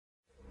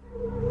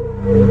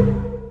Hey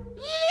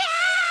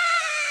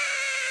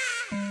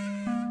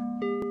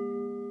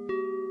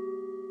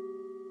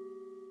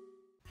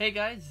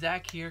guys,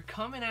 Zach here,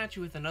 coming at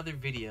you with another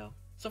video.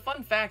 So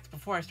fun fact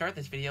before I start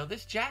this video,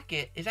 this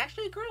jacket is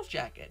actually a girl's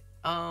jacket.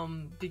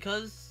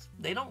 Because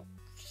they don't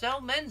sell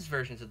men's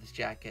versions of this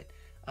jacket.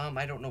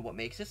 I don't know what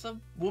makes this a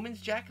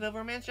woman's jacket over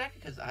a man's jacket,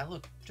 because I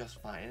look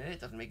just fine in it. It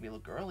doesn't make me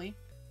look girly.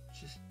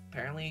 It's just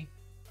apparently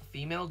a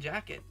female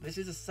jacket. This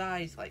is a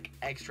size like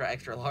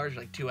extra large,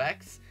 like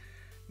 2X,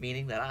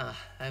 meaning that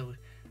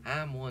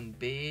I'm one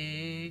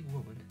big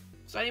woman.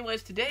 So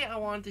anyways, today I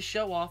wanted to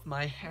show off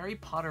my Harry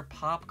Potter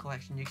pop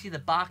collection. You can see the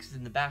boxes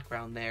in the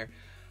background there.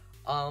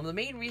 The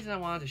main reason I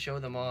wanted to show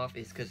them off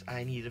is because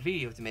I needed a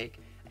video to make,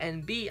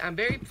 and B, I'm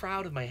very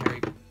proud of my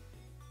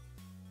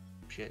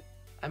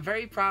I'm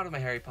very proud of my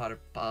Harry Potter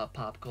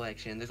pop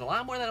collection. There's a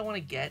lot more that I want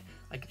to get,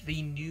 like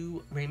the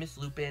new Remus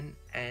Lupin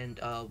and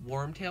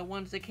Wormtail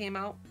ones that came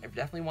out. I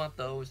definitely want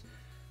those.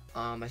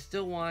 I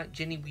still want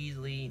Ginny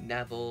Weasley,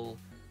 Neville,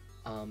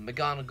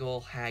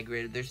 McGonagall,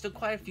 Hagrid. There's still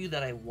quite a few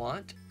that I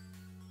want,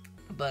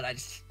 but I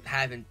just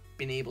haven't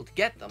been able to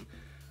get them.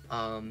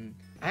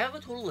 I have a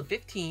total of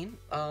 15,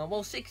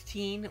 well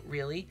 16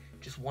 really,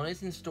 just one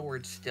is in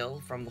storage still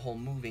from the whole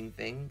moving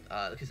thing,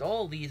 because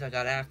all of these I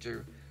got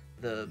after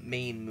the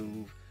main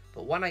move,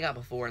 but one I got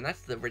before, and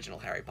that's the original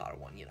Harry Potter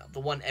one, you know, the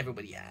one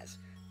everybody has.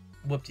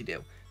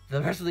 Whoop-de-doo.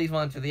 The rest of these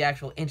ones are the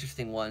actual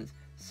interesting ones,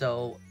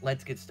 so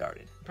let's get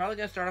started. Probably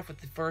gonna start off with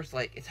the first,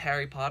 like, it's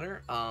Harry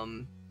Potter.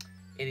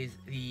 It is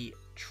the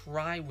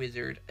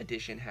Triwizard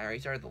Edition Harry.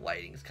 Sorry, the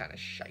lighting is kind of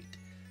shite.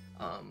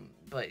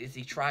 But it's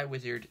the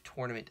Triwizard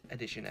Tournament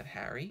Edition of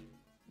Harry.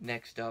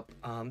 Next up,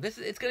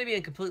 it's gonna be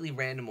in completely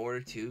random order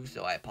too,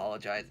 so I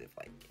apologize if,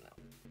 like, you know,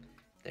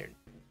 they're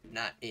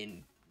not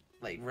in,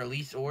 like,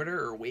 release order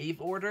or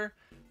wave order,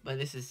 but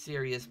this is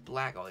Sirius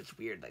Black. Oh, it's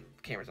weird, like,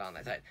 the camera's on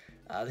that side.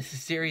 This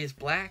is Sirius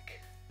Black.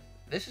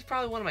 This is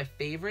probably one of my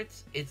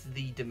favorites. It's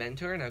the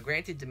Dementor. Now,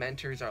 granted,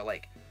 Dementors are,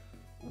 like,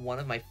 one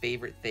of my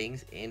favorite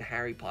things in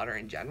Harry Potter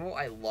in general.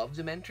 I love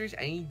Dementors.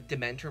 Any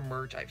Dementor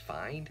merch I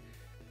find,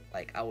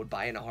 like, I would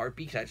buy in a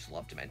heartbeat, because I just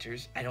love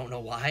Dementors. I don't know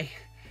why.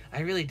 I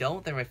really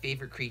don't. They're my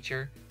favorite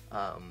creature.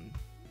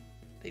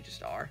 They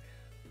just are.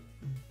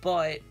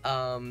 But,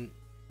 I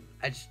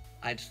just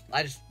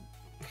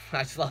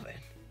love it.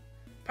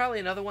 Probably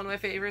another one of my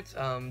favorites,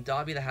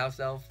 Dobby the House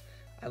Elf.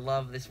 I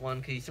love this one,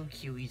 because he's so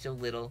cute, he's so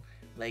little.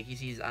 Like, you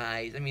see his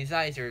eyes. I mean, his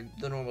eyes are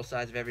the normal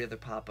size of every other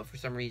pop, but for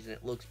some reason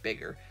it looks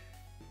bigger,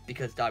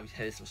 because Dobby's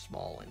head is so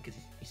small, and because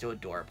he's so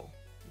adorable.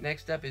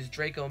 Next up is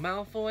Draco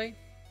Malfoy.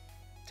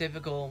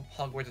 Typical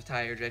Hogwarts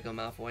attire Draco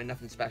Malfoy,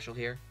 nothing special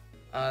here.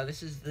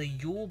 This is the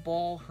Yule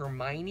Ball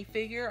Hermione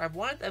figure. I've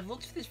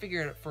looked for this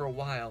figure for a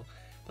while,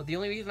 but the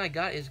only reason I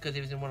got it is because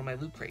it was in one of my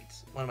loot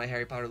crates, one of my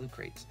Harry Potter loot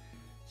crates.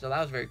 So that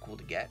was very cool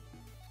to get.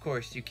 Of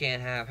course, you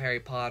can't have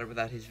Harry Potter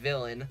without his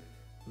villain,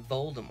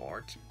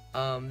 Voldemort.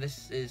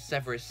 This is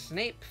Severus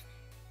Snape.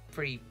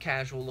 Pretty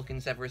casual looking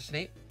Severus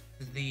Snape.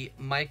 This is the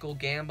Michael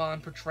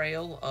Gambon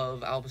portrayal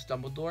of Albus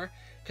Dumbledore,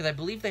 because I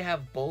believe they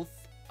have both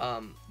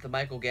the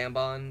Michael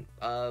Gambon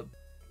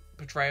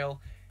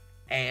portrayal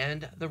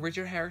and the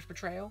Richard Harris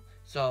portrayal,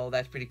 so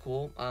that's pretty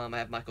cool. I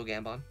have Michael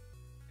Gambon.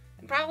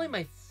 And probably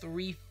my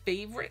three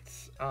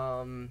favorites,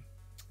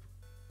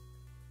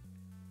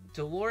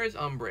 Dolores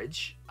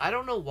Umbridge. I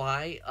don't know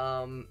why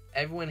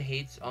everyone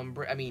hates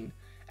Umbridge. I mean,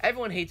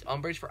 everyone hates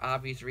Umbridge for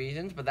obvious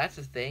reasons, but that's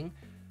the thing.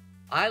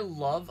 I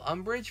love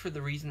Umbridge for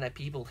the reason that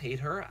people hate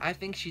her. I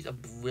think she's a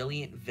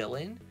brilliant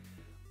villain.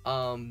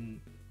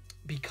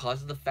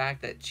 Because of the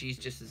fact that she's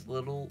just this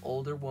little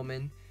older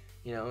woman,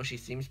 you know, she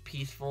seems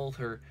peaceful.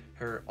 Her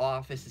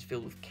office is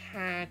filled with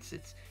cats.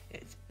 It's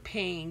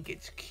pink.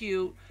 It's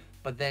cute.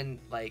 But then,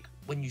 like,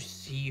 when you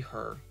see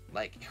her,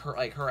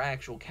 her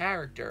actual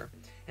character,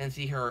 and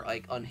see her,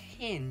 like,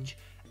 unhinge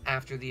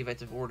after the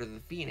events of Order of the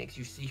Phoenix,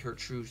 you see her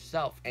true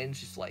self, and it's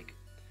just like,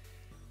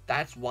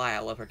 that's why I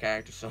love her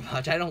character so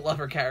much. I don't love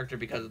her character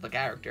because of the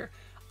character.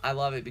 I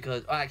love it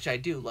because, well, actually, I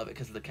do love it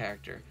because of the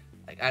character.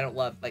 Like, I don't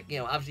love, like, you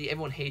know, obviously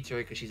everyone hates her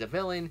because she's a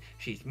villain,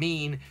 she's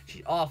mean,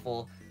 she's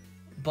awful,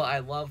 but I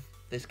love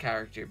this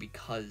character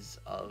because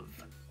of,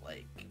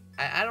 like,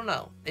 I don't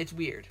know, it's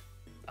weird.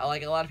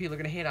 Like, a lot of people are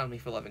going to hate on me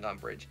for loving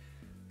Umbridge,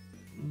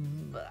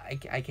 but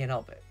I can't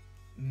help it.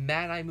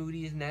 Mad-Eye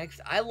Moody is next.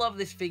 I love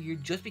this figure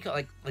just because,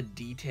 like, the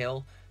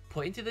detail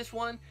put into this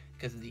one,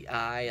 because of the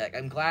eye. Like,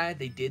 I'm glad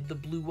they did the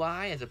blue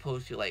eye as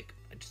opposed to, like,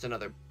 just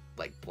another,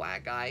 like,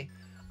 black eye.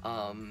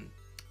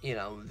 You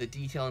know, the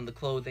detail in the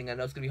clothing, I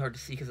know it's going to be hard to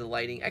see because of the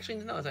lighting.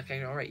 Actually, no, it's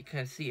actually alright, you can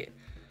kind of see it.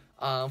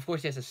 Of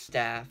course, he has a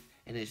staff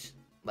and his,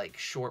 like,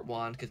 short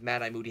wand, because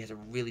Mad-Eye Moody has a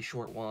really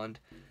short wand.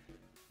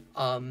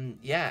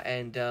 Yeah,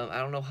 and, I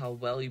don't know how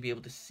well you'll be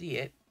able to see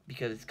it,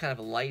 because it's kind of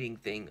a lighting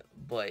thing,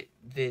 but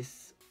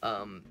this,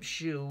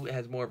 shoe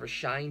has more of a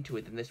shine to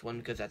it than this one,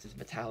 because that's his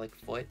metallic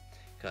foot,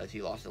 because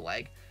he lost a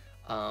leg.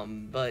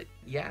 But,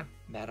 yeah,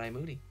 Mad-Eye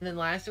Moody. And then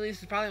lastly,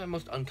 this is probably my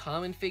most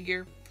uncommon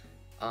figure.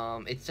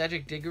 It's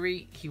Cedric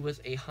Diggory. He was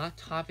a Hot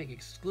Topic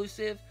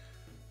exclusive.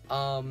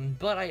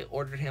 But I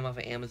ordered him off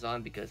of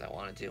Amazon because I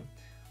wanted to.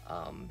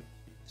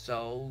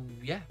 So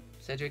yeah,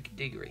 Cedric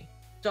Diggory.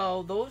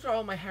 So those are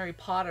all my Harry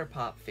Potter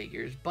pop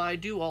figures, but I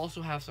do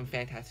also have some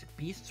Fantastic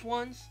Beasts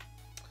ones.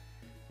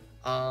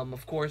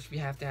 Of course, we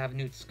have to have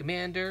Newt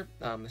Scamander.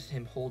 This is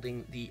him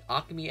holding the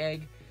alchemy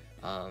egg.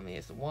 He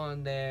has the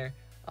wand there.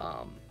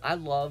 I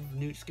love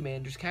Newt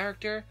Scamander's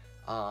character.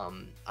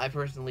 I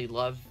personally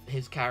love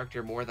his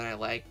character more than I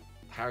like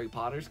Harry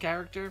Potter's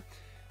character.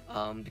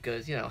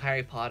 Because, you know,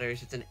 Harry Potter is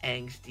just an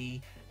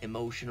angsty,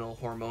 emotional,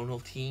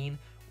 hormonal teen,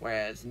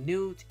 whereas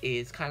Newt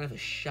is kind of a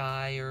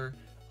shyer,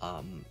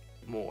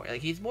 more,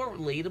 like, he's more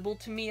relatable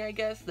to me, I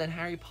guess, than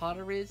Harry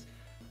Potter is.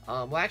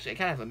 Well, actually, I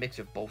kind of have a mix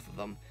of both of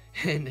them,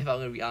 and if I'm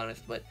gonna be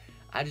honest, but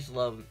I just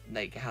love,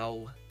 like,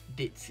 how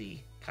ditzy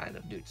kind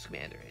of Newt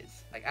Scamander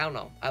is. Like, I don't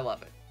know, I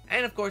love it.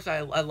 And, of course,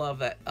 I love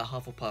that a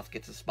Hufflepuff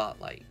gets a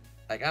spotlight.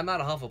 Like, I'm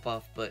not a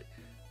Hufflepuff, but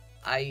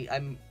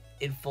I'm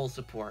in full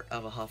support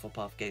of a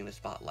Hufflepuff getting the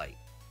spotlight.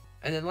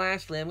 And then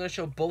lastly, I'm going to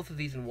show both of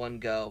these in one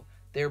go.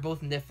 They're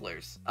both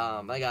Nifflers.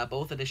 I got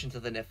both editions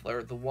of the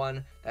Niffler. The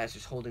one that's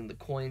just holding the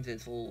coins in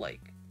its little,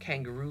 like,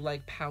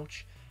 kangaroo-like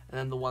pouch. And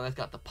then the one that's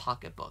got the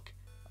pocketbook.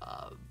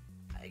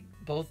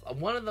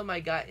 One of them I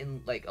got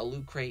in, like, a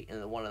loot crate, and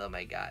then one of them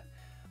I got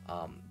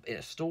in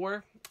a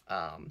store.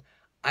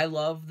 I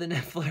love the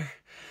Niffler.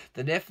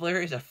 The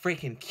Niffler is a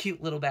freaking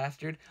cute little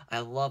bastard. I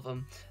love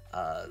him.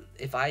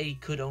 If I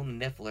could own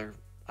a Niffler,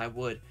 I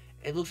would.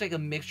 It looks like a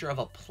mixture of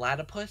a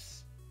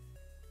platypus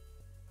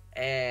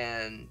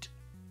and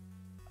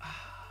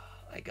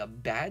like a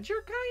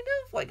badger, kind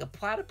of? Like a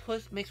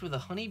platypus mixed with a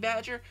honey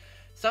badger.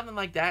 Something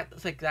like that.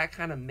 It's like that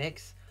kind of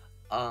mix.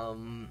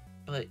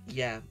 But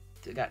yeah,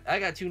 I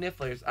got two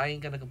Nifflers. I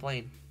ain't gonna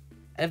complain.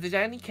 And if there's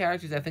any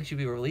characters I think should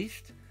be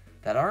released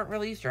that aren't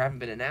released or haven't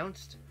been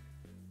announced,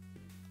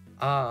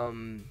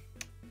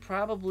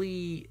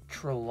 probably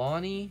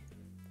Trelawney,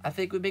 I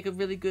think would make a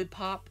really good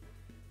pop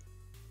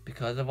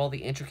because of all the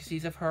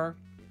intricacies of her.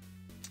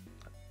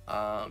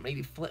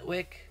 Maybe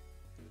Flitwick.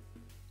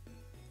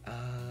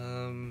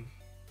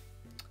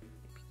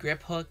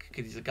 Grip Hook,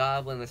 because he's a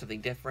goblin, that's something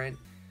different.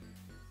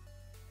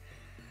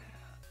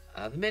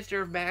 The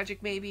Minister of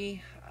Magic,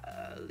 maybe.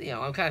 You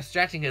know, I'm kind of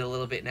stretching it a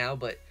little bit now,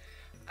 but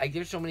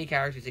there's so many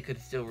characters they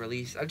could still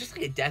release. I'm just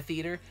like a Death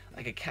Eater,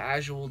 like a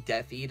casual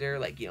Death Eater,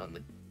 like, you know,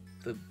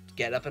 the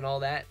get-up and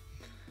all that.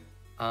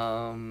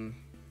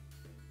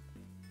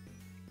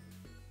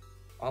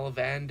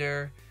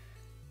 Ollivander.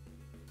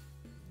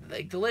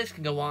 Like, the list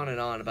can go on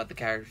and on about the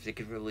characters they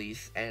could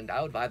release, and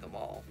I would buy them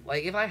all.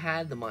 Like, if I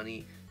had the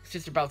money, it's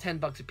just about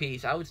 $10 a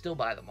piece, I would still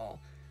buy them all.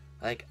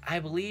 Like, I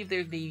believe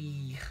there's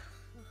maybe...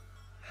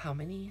 how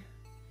many?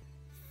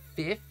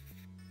 50?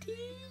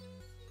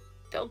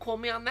 Don't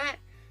quote me on that.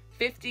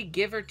 50,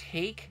 give or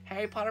take,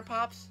 Harry Potter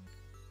Pops?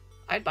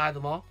 I'd buy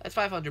them all. That's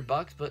 $500,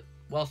 but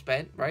well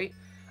spent, right?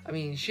 I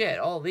mean, shit,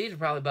 all of these are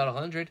probably about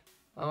 100.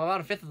 I'm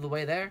about a fifth of the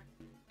way there.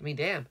 I mean,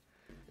 damn.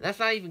 And that's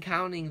not even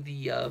counting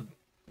the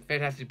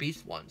Fantastic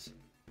Beasts ones.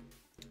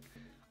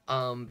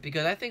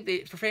 Because I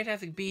think for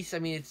Fantastic Beasts, I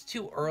mean, it's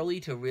too early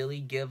to really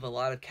give a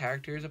lot of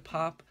characters a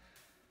pop.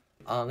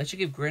 They should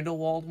give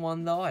Grindelwald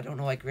one, though. I don't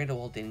know why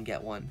Grindelwald didn't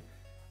get one.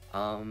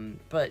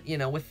 But, you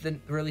know, with the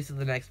release of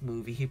the next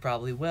movie, he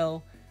probably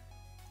will.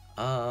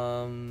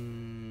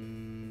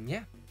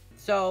 Yeah.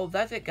 So,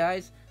 that's it,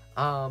 guys.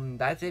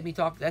 That's it,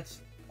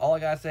 that's all I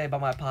gotta say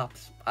about my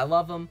Pops. I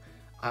love them.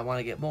 I want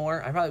to get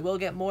more. I probably will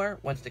get more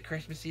once the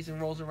Christmas season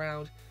rolls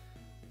around.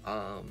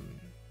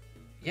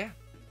 Yeah.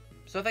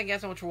 So, thank you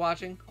guys so much for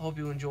watching. I hope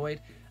you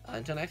enjoyed.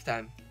 Until next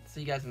time,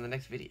 see you guys in the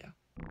next video.